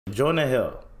Jonah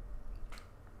Hill,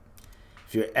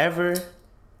 if you're ever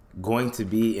going to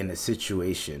be in a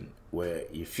situation where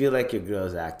you feel like your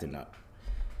girl's acting up,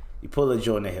 you pull a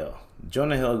Jonah Hill.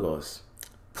 Jonah Hill goes,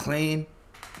 plain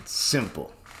and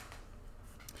simple.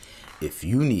 If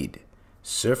you need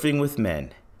surfing with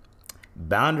men,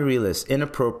 boundaryless,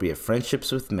 inappropriate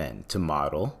friendships with men to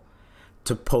model,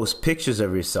 to post pictures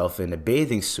of yourself in a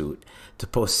bathing suit, to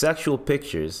post sexual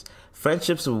pictures,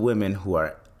 friendships with women who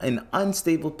are in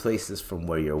unstable places from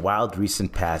where your wild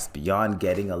recent past beyond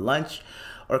getting a lunch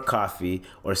or coffee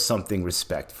or something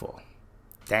respectful.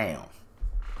 Damn.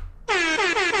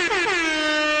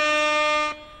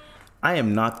 I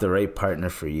am not the right partner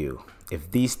for you.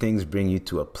 If these things bring you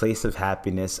to a place of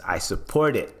happiness, I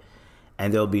support it,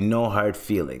 and there'll be no hard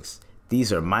feelings.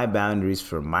 These are my boundaries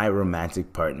for my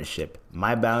romantic partnership.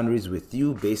 My boundaries with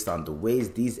you based on the ways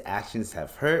these actions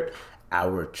have hurt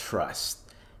our trust.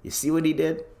 You see what he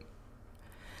did?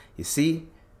 You see?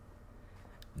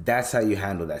 That's how you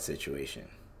handle that situation.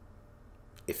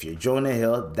 If you're Jonah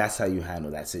Hill, that's how you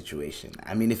handle that situation.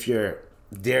 I mean, if you're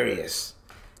Darius,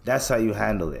 that's how you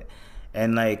handle it.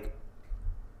 And like,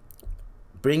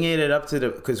 bringing it up to the,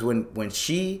 because when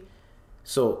she,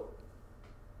 so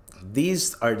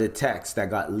these are the texts that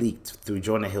got leaked through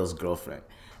Jonah Hill's girlfriend.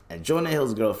 And Jonah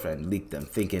Hill's girlfriend leaked them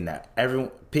thinking that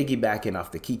everyone, piggybacking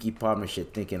off the Keke Palmer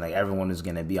shit, thinking like everyone was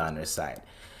going to be on their side.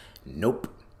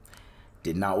 Nope.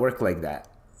 Did not work like that.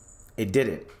 It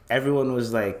didn't. Everyone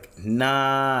was like,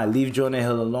 nah, leave Jonah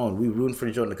Hill alone. We rooting for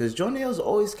Jonah. Because Jonah Hill's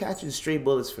always catching stray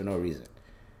bullets for no reason.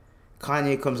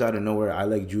 Kanye comes out of nowhere. I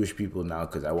like Jewish people now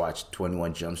because I watched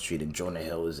 21 Jump Street and Jonah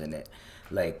Hill was in it.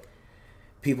 Like,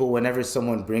 people, whenever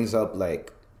someone brings up,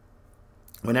 like,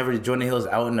 whenever Jonah Hill's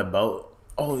out and about,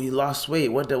 oh, he lost weight.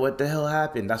 What the hell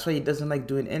happened? That's why he doesn't like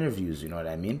doing interviews. You know what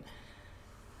I mean?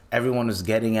 Everyone was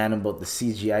getting at him about the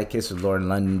CGI kiss with Lauren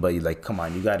London, but you like, come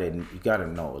on, you gotta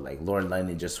know. Like, Lauren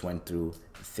London just went through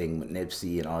the thing with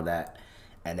Nipsey and all that,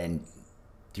 and then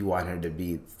you want her to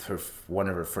be one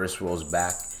of her first roles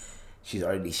back. She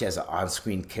has an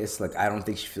on-screen kiss. Like, I don't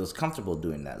think she feels comfortable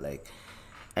doing that. Like,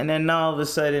 and then now all of a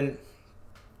sudden,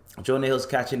 Jonah Hill's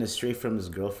catching it straight from his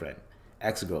girlfriend,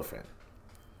 ex-girlfriend.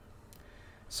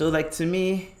 So, like, to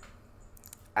me,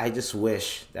 I just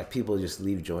wish that people just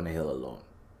leave Jonah Hill alone.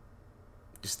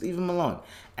 Just leave him alone.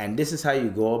 And this is how you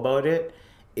go about it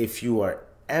if you are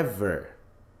ever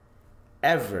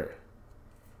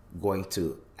going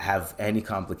to have any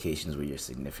complications with your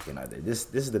significant other.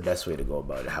 This is the best way to go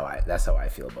about it. That's how I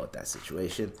feel about that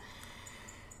situation.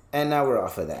 And now we're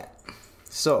off of that.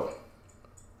 So,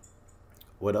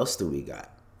 what else do we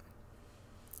got?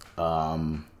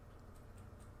 But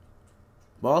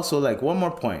also, like, one more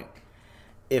point.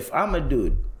 If I'm a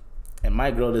dude and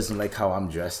my girl doesn't like how I'm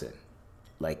dressing,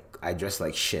 like I dress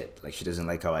like shit, like she doesn't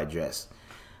like how I dress,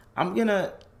 I'm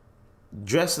gonna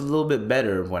dress a little bit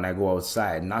better when I go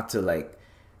outside, not to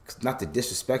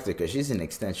disrespect her, because she's an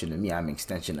extension of me, I'm an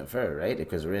extension of her, right?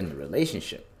 Because we're in a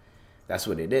relationship. That's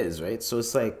what it is, right? So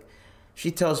it's like,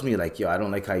 she tells me like, yo, I don't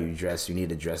like how you dress, you need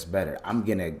to dress better. I'm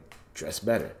gonna dress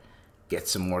better, get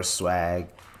some more swag,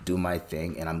 do my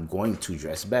thing, and I'm going to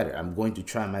dress better. I'm going to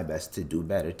try my best to do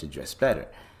better, to dress better.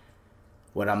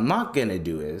 What I'm not gonna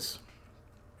do is,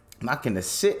 I'm not gonna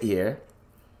sit here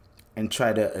and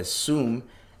try to assume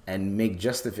and make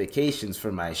justifications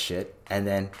for my shit, and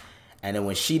then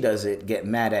when she does it, get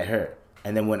mad at her.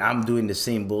 And then when I'm doing the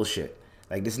same bullshit,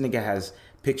 like this nigga has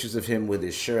pictures of him with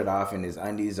his shirt off and his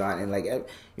undies on, and like, you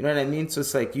know what I mean? So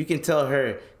it's like, you can tell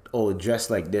her, oh, dress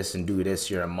like this and do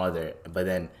this, you're a mother, but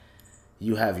then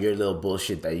you have your little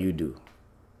bullshit that you do.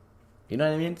 You know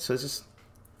what I mean? So it's just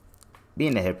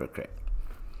being a hypocrite.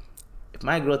 If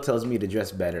my girl tells me to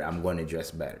dress better, I'm going to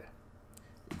dress better.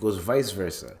 It goes vice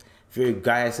versa. If your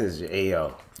guy says, hey,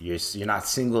 yo, you're not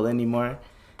single anymore,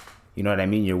 you know what I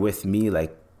mean? You're with me,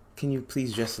 like, can you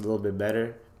please dress a little bit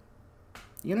better?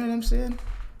 You know what I'm saying?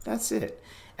 That's it.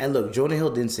 And look, Jonah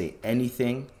Hill didn't say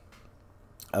anything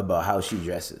about how she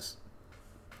dresses.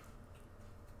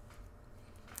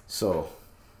 So,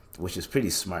 which is pretty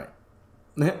smart.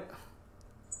 All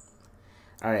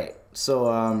right,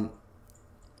 so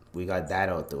we got that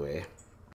out the way.